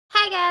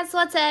guys,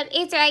 what's up?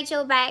 It's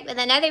Rachel back with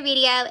another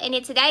video, and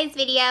in today's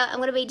video I'm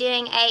going to be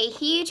doing a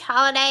huge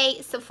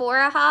holiday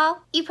Sephora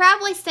haul. You've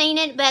probably seen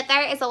it, but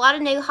there is a lot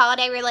of new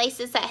holiday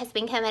releases that has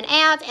been coming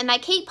out and they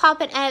keep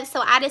popping up,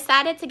 so I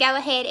decided to go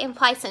ahead and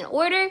place an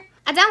order.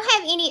 I don't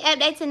have any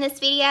updates in this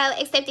video,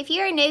 except if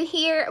you're new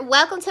here,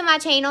 welcome to my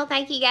channel.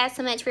 Thank you guys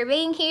so much for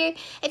being here.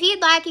 If you'd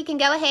like, you can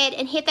go ahead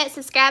and hit that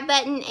subscribe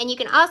button, and you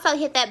can also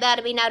hit that bell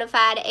to be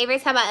notified every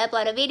time I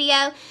upload a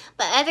video.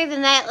 But other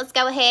than that, let's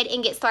go ahead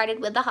and get started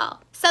with the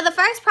haul. So the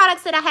first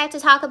products that I have to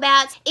talk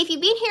about, if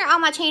you've been here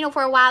on my channel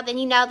for a while, then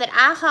you know that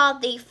I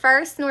hauled the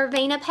first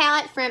Norvina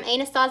palette from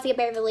Anastasia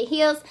Beverly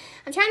Hills.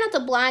 I'm trying not to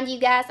blind you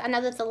guys. I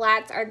know that the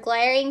lights are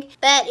glaring,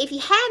 but if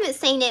you haven't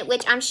seen it,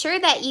 which I'm sure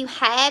that you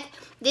have,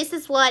 this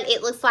is what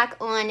it looks like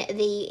on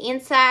the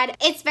inside.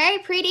 It's very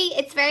pretty,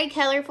 it's very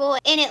colorful,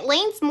 and it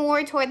leans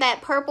more toward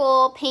that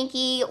purple,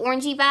 pinky,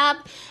 orangey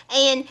vibe.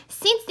 And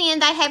since then,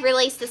 they have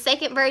released the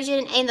second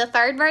version and the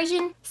third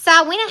version. So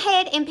I went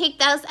ahead and picked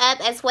those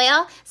up as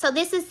well. So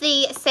this is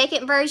the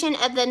second version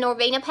of the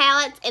Norvina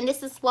palettes, and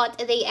this is what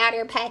the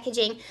outer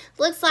packaging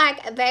looks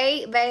like.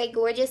 Very, very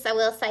gorgeous, I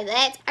will say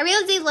that. I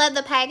really do love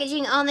the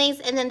packaging on these,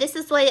 and then this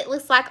is what it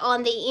looks like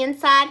on the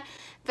inside.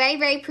 Very,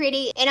 very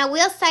pretty. And I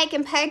will say,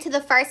 compared to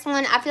the first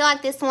one, I feel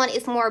like this one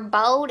is more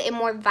bold and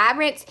more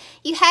vibrant.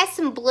 You have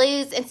some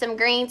blues and some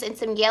greens and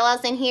some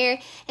yellows in here,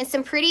 and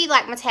some pretty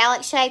like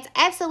metallic shades.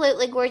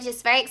 Absolutely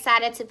gorgeous. Very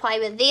excited to play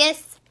with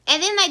this.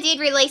 And then they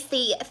did release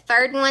the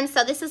third one,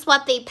 so this is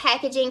what the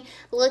packaging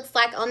looks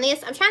like on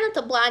this. I'm trying not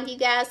to blind you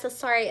guys, so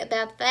sorry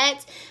about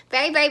that.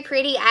 Very, very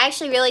pretty. I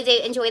actually really do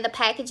enjoy the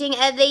packaging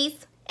of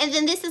these. And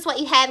then this is what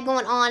you have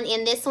going on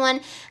in this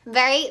one.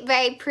 Very,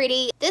 very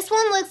pretty. This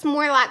one looks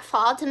more like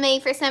fall to me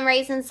for some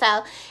reason.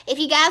 So if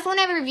you guys want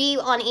a review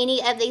on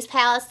any of these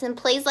palettes, then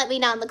please let me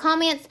know in the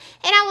comments.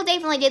 And I will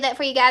definitely do that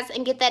for you guys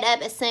and get that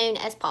up as soon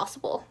as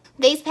possible.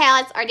 These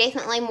palettes are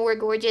definitely more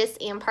gorgeous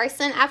in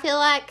person, I feel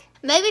like.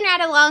 Moving right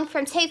along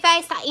from Too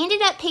Faced, I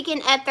ended up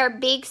picking up their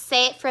big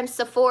set from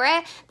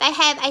Sephora. They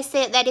have a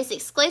set that is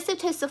exclusive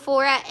to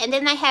Sephora, and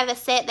then they have a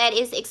set that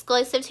is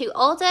exclusive to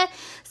Ulta.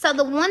 So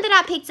the one that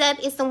I picked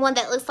up is the one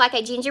that looks like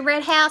a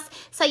gingerbread house.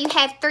 So you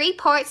have 3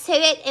 parts to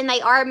it, and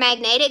they are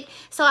magnetic.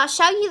 So I'll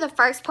show you the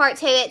first part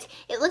to it.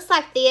 It looks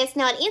like this.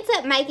 Now it ends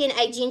up making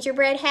a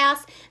gingerbread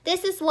house.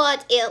 This is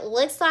what it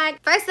looks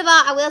like. First of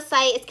all, I will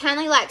say it's kind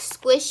of like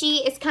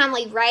squishy. It's kind of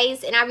like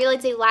raised, and I really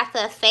do like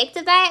the effect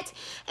of that.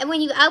 And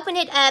when you open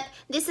it up,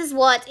 this is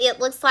what it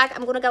looks like.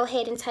 I'm going to go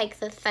ahead and take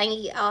the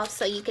thingy off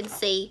so you can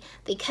see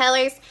the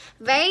colors.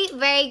 Very,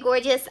 very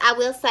gorgeous, I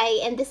will say,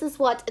 and this is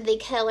what the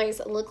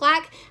colors look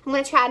like. I'm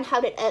going to try and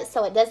hold it up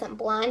so it doesn't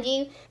blind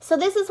you. So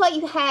this is what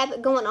you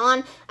have going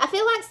on. I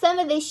feel like some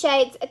of these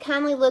shades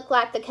kind of look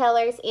like the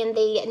colors in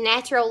the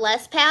Natural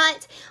Lust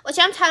palette, which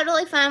I'm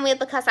totally fine with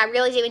because I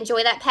really do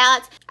enjoy that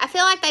palette. I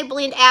feel like they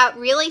blend out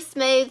really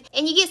smooth,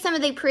 and you get some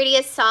of the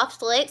prettiest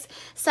soft looks.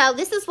 So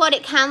this is what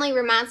it kind of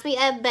reminds me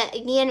of, but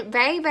again,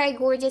 very, very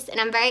gorgeous, and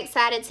I'm very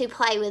excited to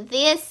play with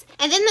this.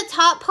 And then the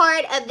top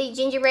part of the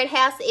gingerbread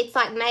house, it's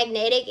like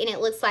magnetic, and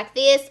it looks like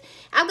this.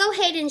 I'll go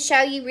ahead and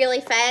show you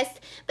really fast,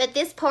 but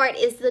this part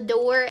is the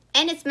door,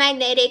 and it's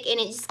magnetic, and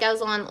it just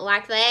goes on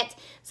like that.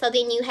 So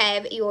then you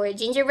have your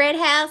gingerbread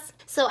house.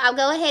 So I'll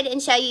go ahead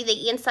and show you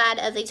the inside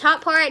of the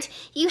top part.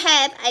 You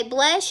have a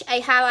blush,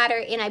 a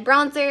highlighter, and a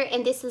bronzer,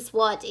 and this is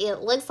what it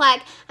looks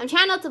like. I'm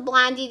trying not to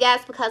blind you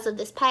guys because of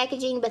this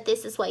packaging, but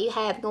this is what you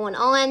have going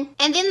on.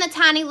 And then the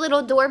tiny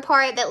little door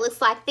part that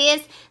looks like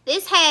this.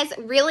 This has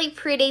really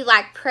pretty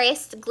like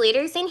pressed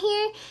glitters in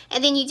here,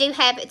 and then you do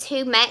have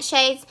 2 matte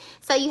shades.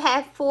 So you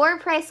have 4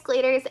 pressed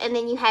glitters, and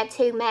then you have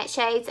 2 matte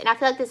shades, and I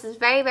feel like this is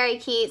very, very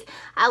cute.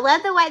 I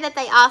love the way that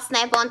they all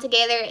snap on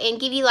together and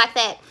give you like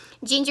that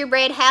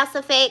gingerbread house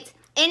effect.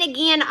 And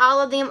again, all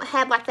of them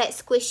have like that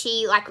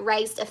squishy, like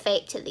raised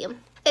effect to them.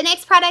 The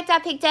next product I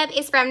picked up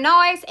is from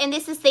NARS, and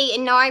this is the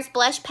NARS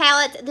blush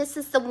palette. This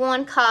is the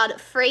one called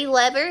Free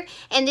Lover,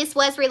 and this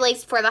was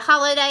released for the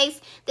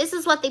holidays. This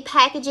is what the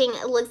packaging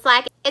looks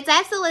like. It's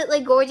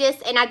absolutely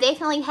gorgeous, and I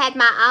definitely had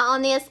my eye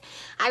on this.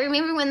 I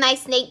remember when they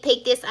sneak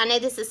peeked this, I knew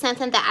this is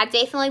something that I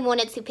definitely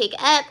wanted to pick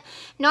up.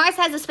 NARS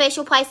has a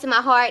special place in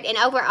my heart, and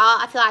overall,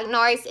 I feel like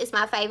NARS is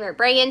my favorite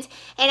brand,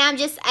 and I'm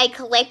just a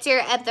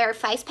collector of their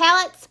face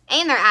palettes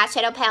and their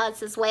eyeshadow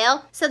palettes as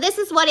well. So this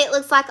is what it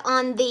looks like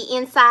on the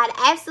inside.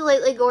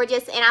 Absolutely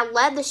gorgeous, and I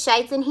love the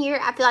shades in here.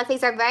 I feel like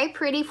these are very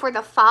pretty for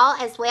the fall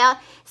as well,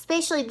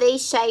 especially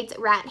these shades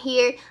right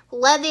here.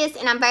 Love this,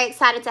 and I'm very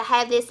excited to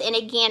have this. And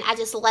again, I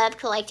just love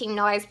collecting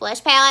NARS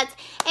blush palettes,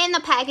 and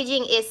the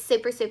packaging is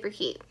super, super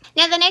cute.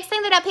 Now the next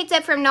thing that I picked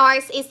up from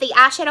NARS is the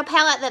eyeshadow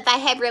palette that they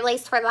have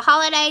released for the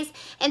holidays,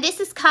 and this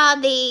is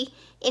called the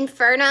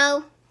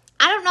Inferno.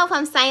 I don't know if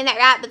I'm saying that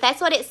right, but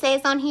that's what it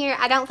says on here.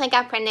 I don't think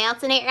I'm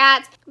pronouncing it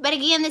right. But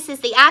again, this is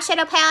the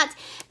eyeshadow palette.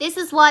 This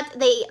is what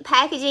the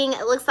packaging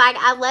looks like.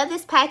 I love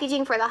this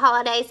packaging for the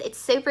holidays. It's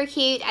super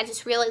cute. I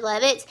just really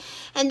love it.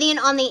 And then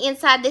on the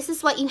inside, this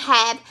is what you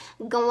have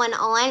going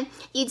on.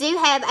 You do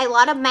have a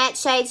lot of matte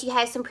shades. You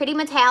have some pretty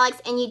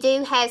metallics, and you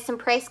do have some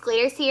pressed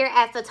glitters here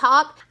at the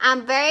top.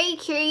 I'm very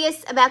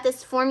curious about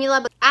this formula,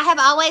 but I have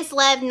always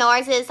loved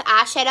NARS's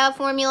eyeshadow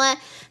formula.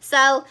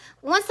 So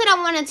ones that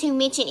I wanted to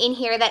mention in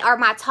here that are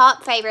my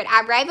top favorite.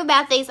 I rave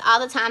about these all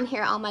the time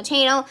here on my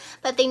channel,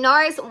 but the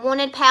NARS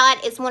Wanted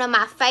palette is one of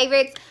my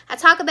favorites. I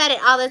talk about it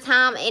all the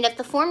time, and if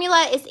the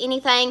formula is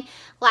anything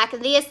like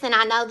this, then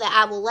I know that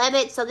I will love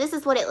it. So this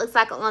is what it looks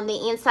like on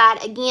the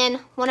inside. Again,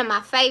 one of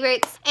my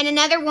favorites. And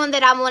another one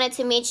that I wanted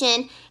to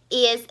mention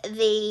is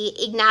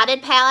the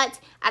Ignited palette.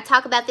 I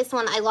talk about this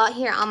one a lot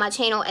here on my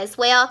channel as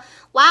well.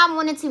 Why I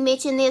wanted to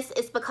mention this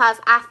is because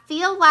I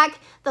feel like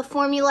the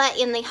formula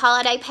in the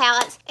holiday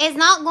palette is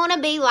not going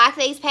to be like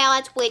these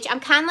palettes, which I'm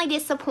kindly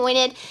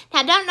disappointed.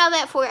 Now, I don't know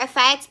that for a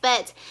fact,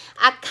 but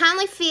I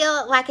kindly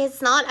feel like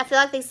it's not. I feel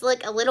like these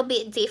look a little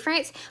bit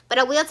different, but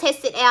I will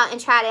test it out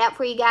and try it out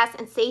for you guys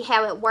and see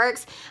how it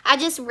works. I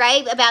just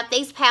rave about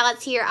these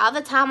palettes here all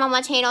the time on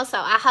my channel, so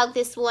I hope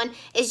this one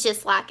is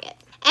just like it.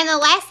 And the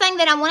last thing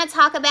that I want to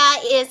talk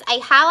about is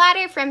a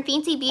highlighter from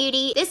Fenty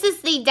Beauty. This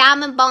is the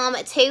Diamond Balm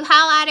 2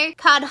 highlighter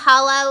called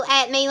Hollow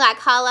at Me, like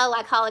hollow,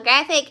 like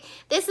holographic.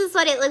 This is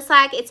what it looks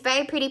like. It's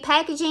very pretty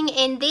packaging,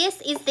 and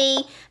this is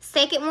the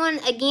second one.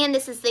 Again,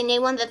 this is the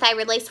new one that they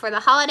released for the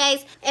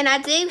holidays, and I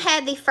do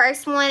have the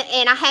first one,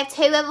 and I have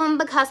two of them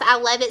because I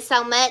love it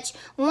so much.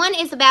 One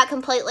is about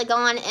completely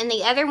gone, and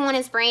the other one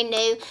is brand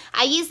new.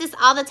 I use this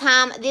all the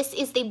time. This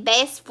is the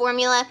best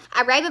formula.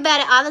 I rave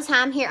about it all the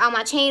time here on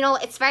my channel.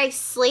 It's very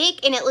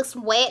slick, and it looks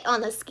wet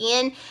on the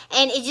skin,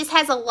 and it just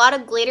has a lot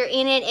of glitter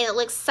in it, and it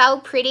looks so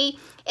pretty.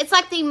 It's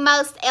like the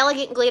most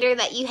elegant glitter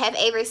that you have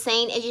ever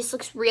seen. It just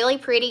looks really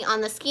pretty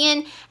on the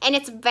skin, and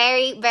it's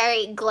very,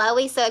 very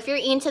glowy. So if you're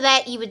into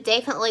that, you would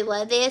definitely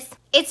love this.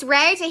 It's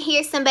rare to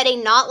hear somebody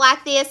not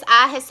like this.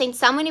 I have seen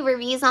so many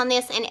reviews on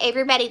this, and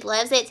everybody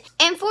loves it,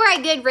 and for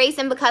a good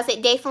reason, because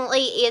it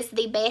definitely is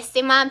the best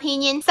in my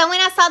opinion. So when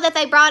I saw that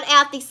they brought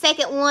out the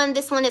second one,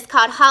 this one is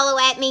called Hollow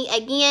at Me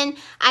again,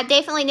 I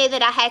definitely knew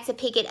that I had to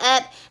pick it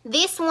up.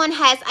 This one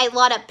has a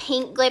lot of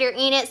pink glitter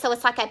in it, so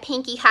it's like a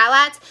pinky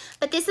highlight,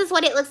 but this is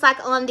what it looks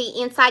like on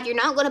the inside. You're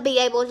not going to be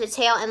able to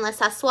tell unless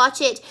I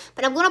swatch it,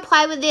 but I'm going to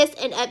play with this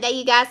and update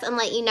you guys and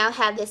let you know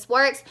how this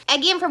works.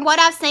 Again, from what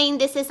I've seen,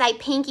 this is a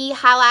pinky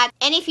highlight,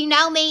 and if you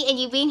know me and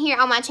you've been here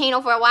on my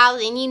channel for a while,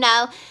 then you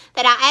know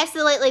that I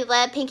absolutely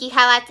love pinky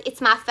highlights. It's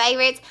my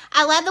favorite.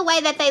 I love the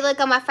way that they look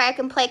on my fair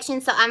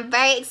complexion, so I'm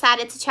very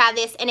excited to try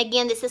this, and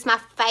again, this is my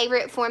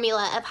favorite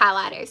formula of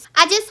highlighters.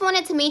 I just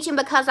wanted to mention,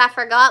 because I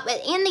forgot,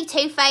 but in the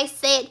Too Faced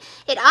set,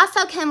 it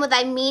also came with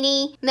a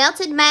mini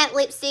melted matte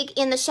lipstick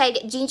in the shade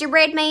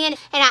Gingerbread Man, and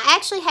I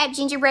actually have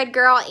Gingerbread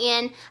Girl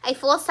in a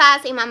full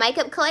size in my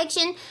makeup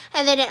collection,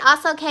 and then it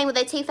also came with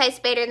a Too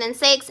Faced Better Than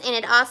Sex, and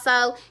it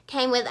also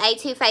came with a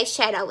Too Faced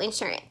Shadow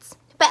Insurance.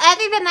 But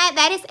other than that,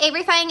 that is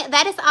everything.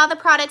 That is all the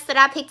products that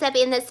I picked up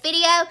in this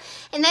video.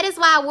 And that is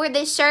why I wore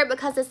this shirt,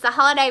 because it's the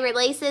holiday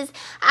releases.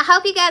 I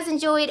hope you guys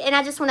enjoyed, and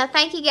I just want to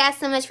thank you guys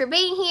so much for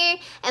being here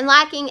and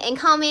liking and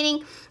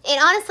commenting.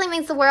 It honestly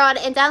means the world,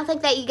 and don't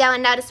think that you go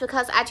unnoticed,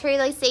 because I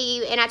truly see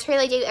you and I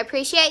truly do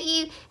appreciate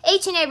you,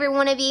 each and every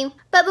one of you.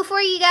 But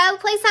before you go,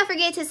 please don't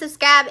forget to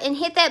subscribe and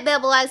hit that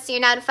bell below so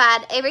you're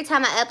notified every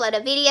time I upload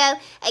a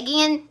video.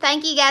 Again,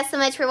 thank you guys so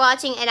much for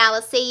watching, and I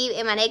will see you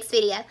in my next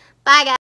video. Bye guys.